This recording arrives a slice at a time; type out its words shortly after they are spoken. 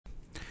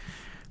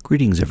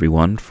Greetings,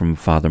 everyone, from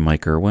Father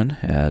Mike Irwin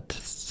at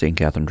St.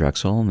 Catherine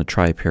Drexel and the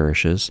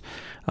Tri-Parishes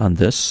on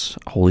this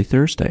Holy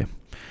Thursday.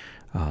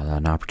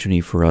 An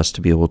opportunity for us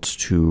to be able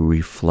to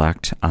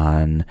reflect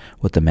on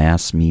what the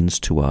Mass means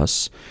to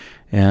us,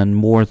 and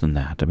more than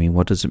that. I mean,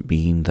 what does it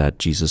mean that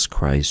Jesus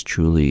Christ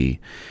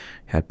truly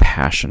had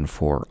passion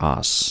for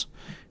us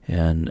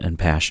and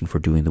passion for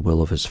doing the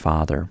will of His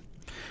Father?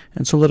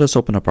 And so let us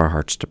open up our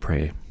hearts to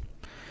pray.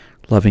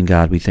 Loving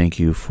God, we thank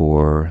you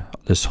for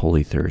this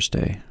Holy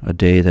Thursday, a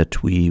day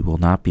that we will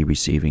not be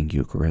receiving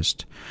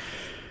Eucharist,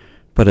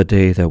 but a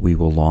day that we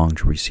will long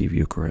to receive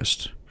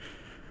Eucharist.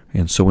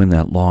 And so in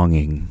that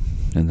longing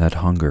and that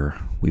hunger,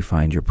 we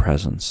find your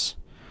presence.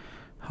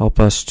 Help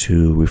us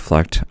to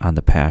reflect on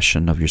the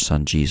passion of your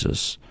Son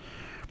Jesus,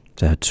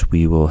 that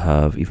we will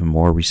have even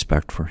more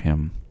respect for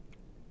him,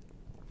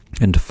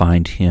 and to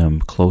find him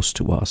close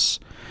to us,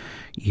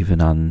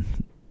 even on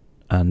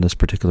this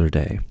particular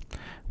day.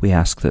 We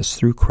ask this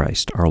through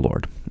Christ our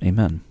Lord.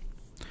 Amen.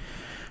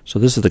 So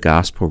this is the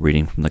Gospel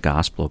reading from the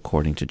Gospel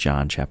according to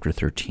John chapter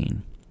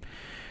 13.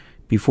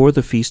 Before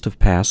the feast of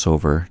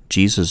Passover,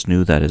 Jesus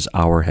knew that his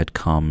hour had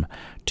come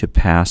to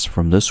pass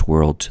from this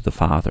world to the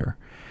Father.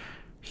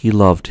 He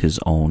loved his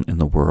own in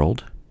the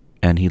world,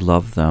 and he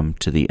loved them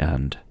to the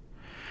end.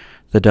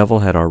 The devil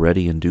had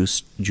already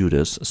induced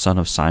Judas, son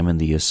of Simon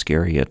the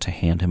Iscariot, to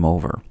hand him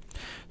over.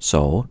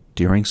 So,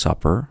 during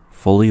supper,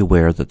 fully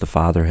aware that the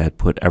Father had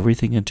put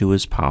everything into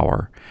his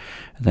power,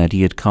 and that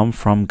he had come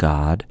from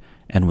God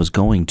and was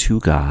going to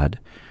God,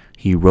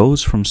 he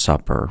rose from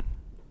supper,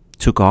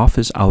 took off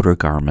his outer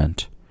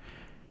garment.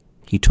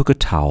 He took a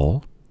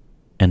towel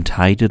and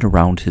tied it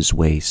around his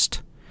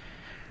waist.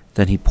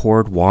 Then he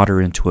poured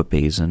water into a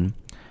basin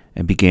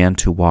and began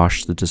to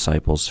wash the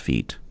disciples'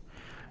 feet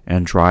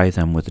and dry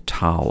them with a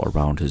towel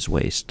around his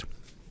waist.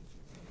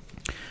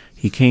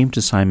 He came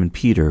to Simon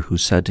Peter, who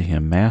said to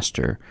him,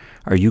 "Master,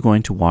 are you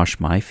going to wash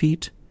my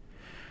feet?"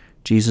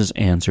 Jesus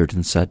answered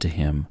and said to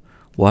him,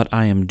 "What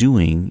I am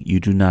doing you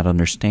do not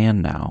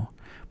understand now,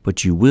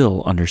 but you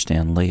will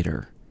understand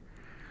later."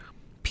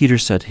 Peter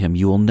said to him,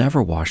 "You will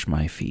never wash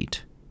my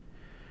feet."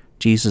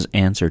 Jesus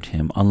answered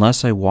him,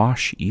 "Unless I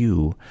wash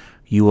you,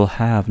 you will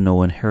have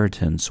no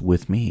inheritance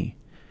with me."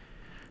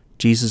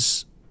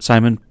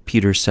 Simon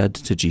Peter said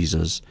to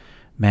Jesus,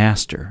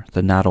 "Master,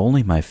 then not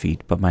only my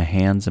feet, but my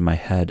hands and my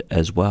head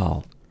as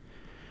well."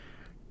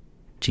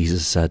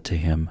 Jesus said to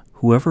him,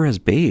 "Whoever has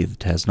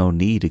bathed has no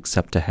need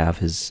except to have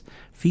his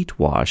feet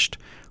washed,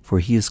 for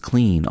he is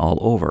clean all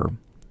over.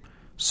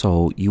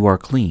 So you are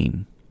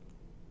clean,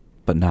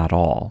 but not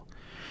all."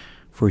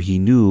 For he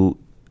knew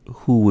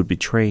who would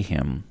betray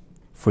him.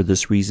 For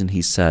this reason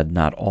he said,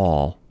 "Not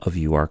all of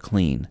you are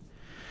clean."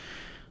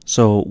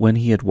 So when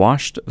he had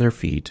washed their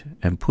feet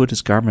and put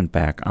his garment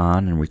back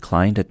on and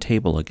reclined at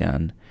table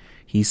again,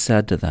 he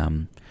said to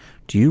them,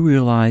 "Do you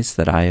realize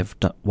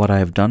that what I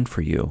have done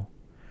for you?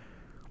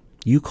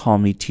 You call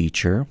me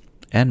teacher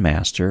and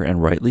master,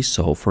 and rightly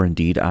so, for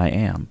indeed I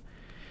am.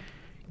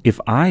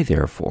 If I,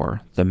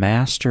 therefore, the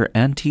master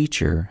and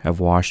teacher, have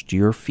washed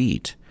your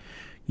feet,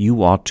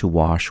 you ought to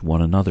wash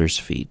one another's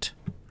feet.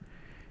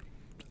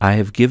 I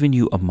have given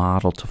you a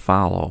model to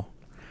follow,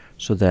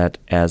 so that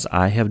as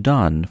I have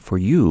done for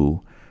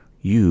you,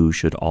 you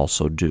should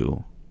also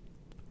do."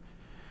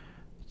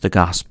 The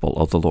Gospel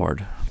of the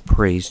Lord.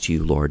 Praise to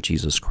you, Lord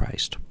Jesus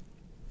Christ.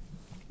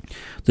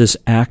 This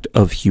act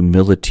of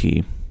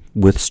humility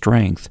with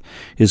strength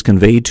is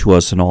conveyed to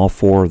us in all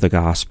four of the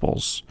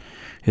Gospels.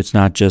 It's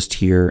not just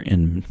here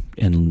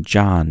in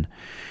John.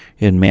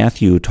 In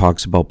Matthew, it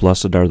talks about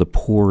blessed are the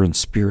poor in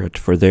spirit,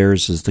 for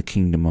theirs is the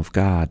kingdom of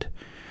God.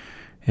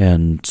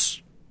 And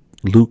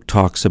Luke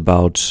talks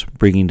about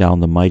bringing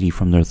down the mighty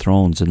from their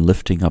thrones and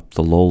lifting up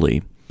the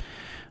lowly.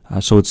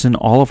 So it's in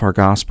all of our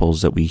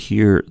Gospels that we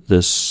hear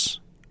this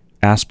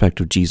aspect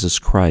of Jesus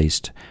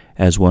Christ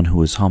as one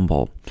who is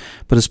humble.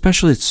 But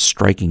especially it's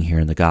striking here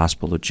in the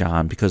Gospel of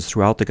John, because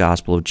throughout the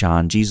Gospel of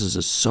John, Jesus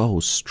is so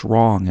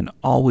strong and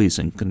always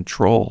in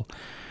control.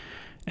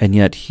 And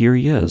yet here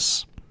he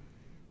is.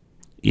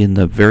 In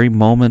the very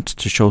moment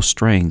to show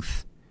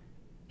strength,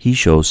 he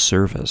shows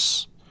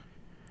service.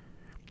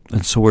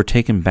 And so we're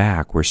taken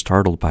back, we're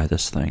startled by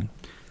this thing.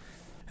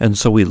 And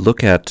so we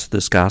look at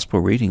this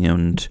gospel reading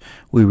and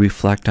we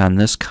reflect on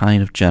this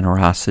kind of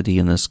generosity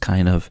and this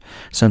kind of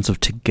sense of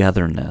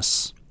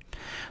togetherness,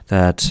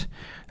 that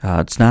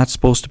it's not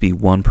supposed to be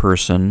one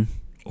person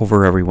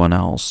over everyone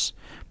else,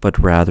 but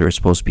rather it's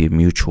supposed to be a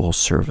mutual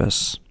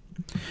service.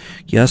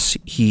 Yes,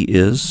 he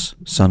is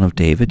son of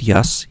David.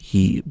 Yes,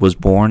 he was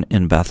born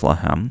in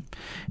Bethlehem,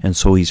 and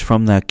so he's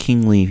from that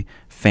kingly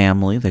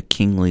family, the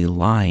kingly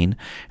line,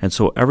 and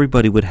so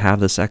everybody would have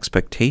this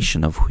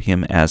expectation of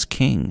him as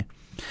king.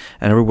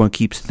 And everyone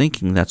keeps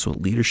thinking that's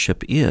what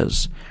leadership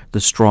is. The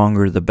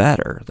stronger, the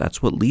better.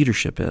 That's what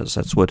leadership is.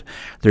 That's what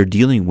they're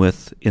dealing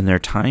with in their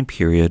time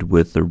period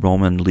with the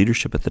Roman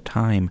leadership at the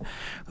time,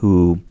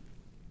 who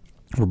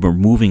were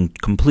moving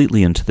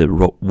completely into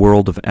the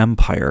world of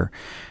empire.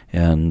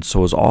 And so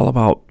it was all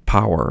about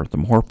power. The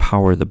more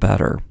power, the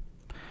better.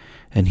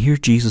 And here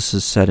Jesus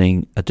is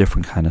setting a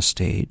different kind of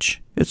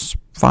stage. It's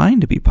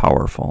fine to be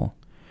powerful,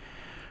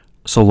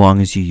 so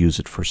long as you use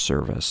it for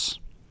service.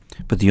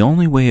 But the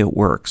only way it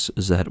works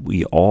is that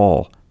we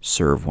all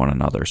serve one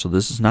another. So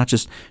this is not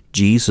just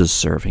Jesus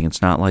serving.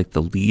 It's not like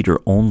the leader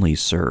only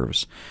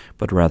serves,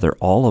 but rather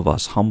all of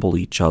us humble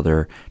each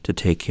other to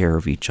take care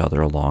of each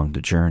other along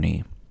the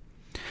journey.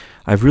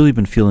 I've really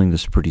been feeling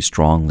this pretty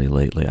strongly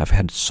lately. I've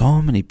had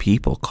so many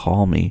people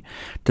call me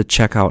to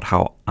check out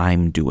how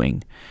I'm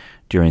doing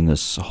during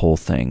this whole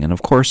thing. And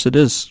of course, it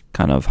is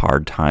kind of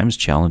hard times,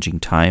 challenging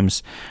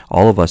times.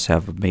 All of us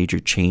have a major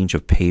change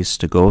of pace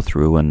to go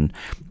through, and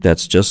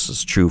that's just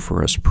as true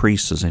for us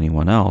priests as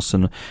anyone else.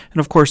 And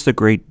of course, the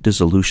great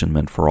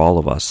disillusionment for all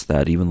of us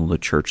that even though the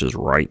church is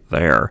right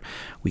there,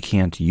 we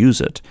can't use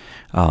it.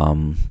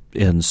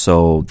 And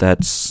so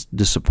that's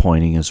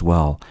disappointing as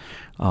well.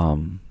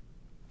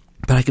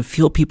 But I could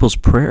feel people's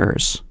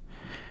prayers,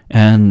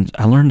 and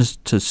I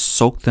learned to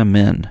soak them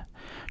in,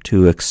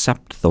 to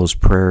accept those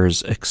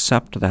prayers,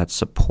 accept that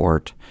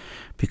support,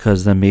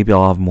 because then maybe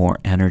I'll have more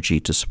energy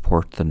to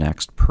support the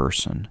next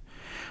person.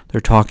 They're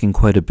talking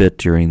quite a bit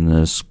during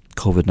this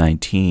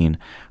COVID-19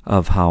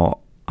 of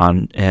how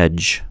on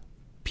edge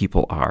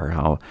people are,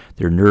 how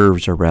their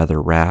nerves are rather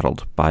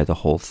rattled by the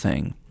whole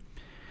thing.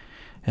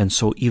 And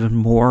so even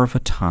more of a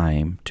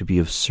time to be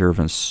of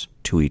service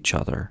to each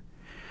other.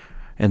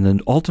 And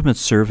the ultimate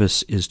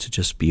service is to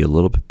just be a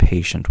little bit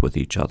patient with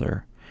each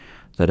other,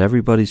 that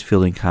everybody's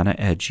feeling kind of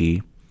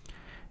edgy,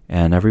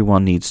 and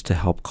everyone needs to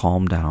help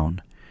calm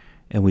down,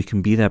 and we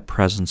can be that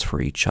presence for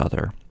each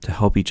other, to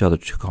help each other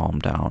to calm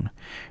down.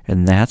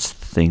 And that's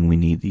the thing we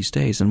need these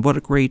days. And what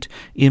a great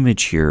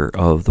image here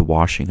of the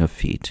washing of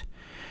feet.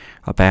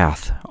 A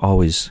bath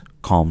always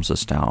calms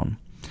us down.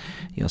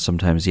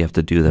 Sometimes you have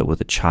to do that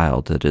with a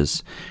child that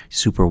is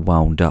super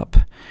wound up,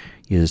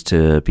 is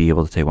to be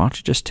able to say, why don't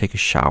you just take a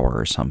shower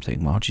or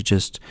something? Why don't you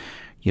just,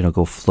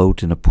 go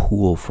float in a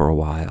pool for a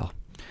while?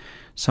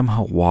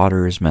 Somehow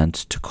water is meant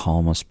to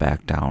calm us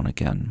back down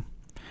again.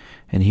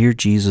 And here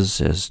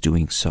Jesus is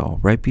doing so.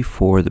 Right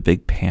before the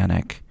big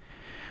panic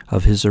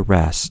of his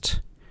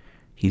arrest,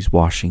 he's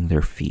washing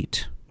their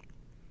feet.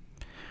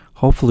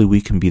 Hopefully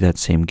we can be that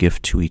same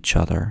gift to each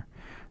other,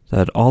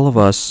 that all of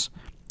us,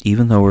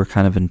 even though we're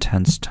kind of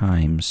intense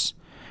times,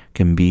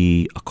 can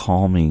be a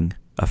calming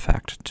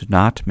effect, to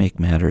not make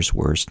matters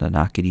worse, to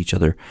not get each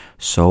other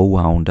so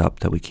wound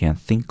up that we can't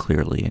think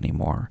clearly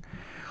anymore,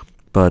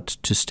 but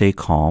to stay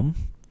calm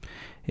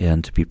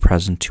and to be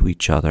present to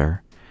each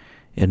other.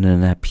 And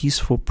in that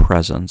peaceful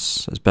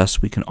presence, as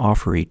best we can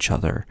offer each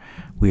other,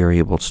 we are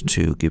able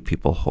to give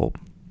people hope.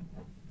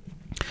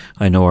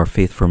 I know our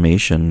Faith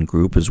Formation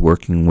group is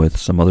working with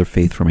some other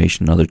Faith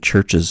Formation and other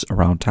churches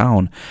around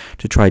town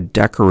to try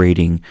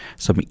decorating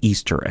some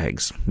Easter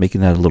eggs,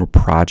 making that a little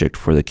project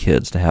for the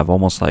kids to have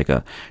almost like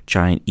a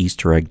giant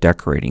Easter egg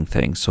decorating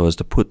thing, so as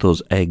to put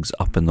those eggs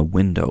up in the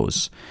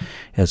windows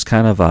as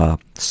kind of a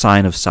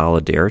sign of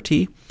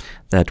solidarity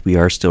that we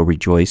are still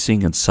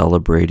rejoicing and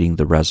celebrating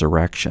the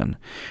resurrection.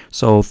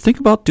 So think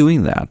about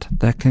doing that.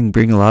 That can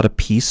bring a lot of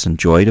peace and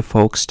joy to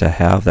folks to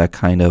have that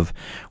kind of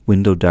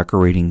window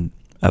decorating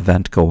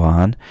event go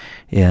on.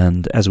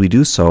 And as we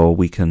do so,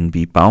 we can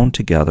be bound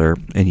together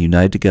and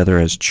united together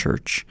as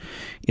church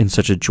in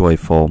such a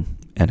joyful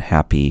and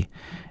happy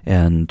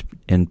and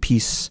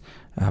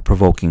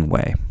peace-provoking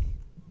way.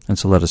 And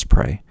so let us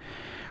pray.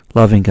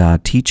 Loving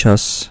God, teach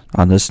us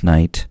on this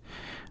night,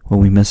 when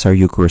we miss our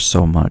Eucharist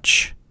so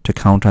much, to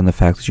count on the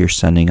fact that you're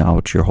sending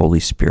out your Holy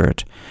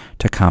Spirit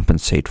to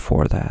compensate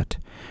for that,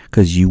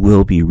 because you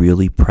will be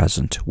really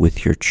present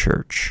with your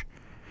church,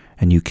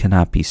 and you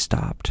cannot be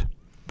stopped.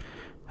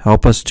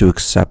 Help us to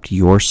accept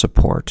your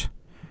support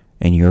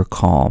and your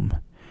calm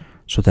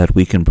so that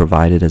we can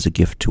provide it as a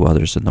gift to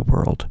others in the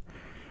world.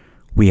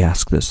 We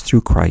ask this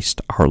through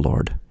Christ our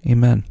Lord.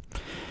 Amen.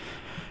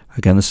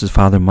 Again, this is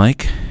Father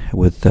Mike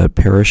with the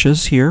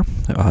parishes here.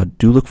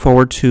 Do look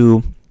forward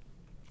to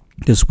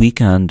this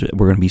weekend.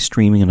 We're going to be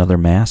streaming another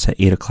Mass at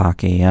 8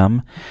 o'clock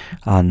a.m.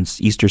 on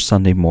Easter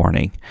Sunday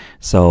morning.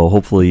 So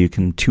hopefully you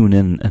can tune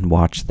in and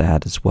watch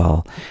that as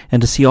well.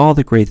 And to see all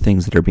the great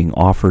things that are being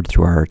offered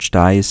through our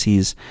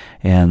Archdiocese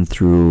and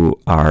through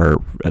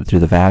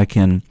the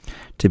Vatican,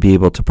 to be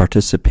able to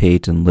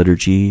participate in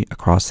liturgy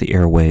across the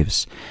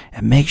airwaves.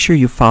 And make sure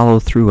you follow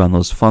through on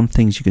those fun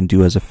things you can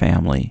do as a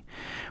family,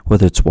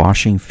 whether it's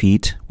washing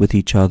feet with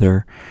each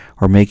other,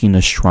 or making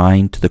a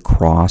shrine to the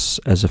cross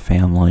as a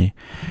family,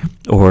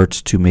 or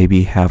it's to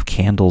maybe have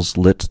candles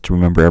lit to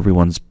remember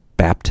everyone's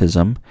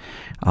baptism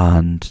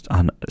on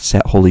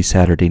Holy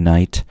Saturday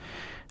night,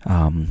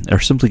 or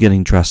simply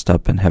getting dressed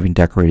up and having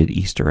decorated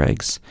Easter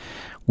eggs.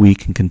 We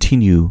can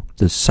continue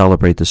to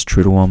celebrate this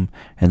Triduum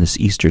and this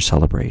Easter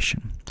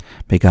celebration.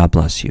 May God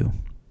bless you.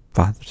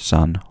 Father,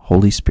 Son,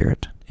 Holy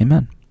Spirit.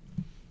 Amen.